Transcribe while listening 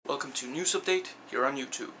welcome to NewsUpdate here on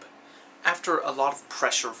YouTube. After a lot of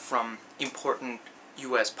pressure from important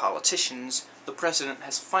US politicians, the President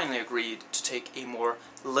has finally agreed to take a more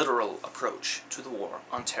literal approach to the war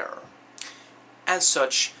on terror. As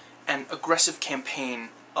such, an aggressive campaign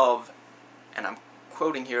of, and I'm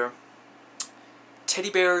quoting here,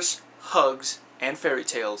 teddy bears, hugs, and fairy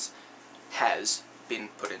tales has been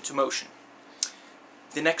put into motion.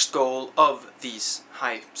 The next goal of these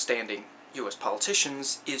high-standing US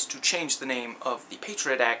politicians is to change the name of the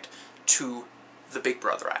Patriot Act to the Big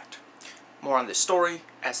Brother Act. More on this story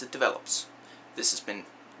as it develops. This has been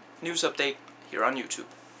News Update here on YouTube.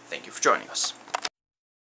 Thank you for joining us.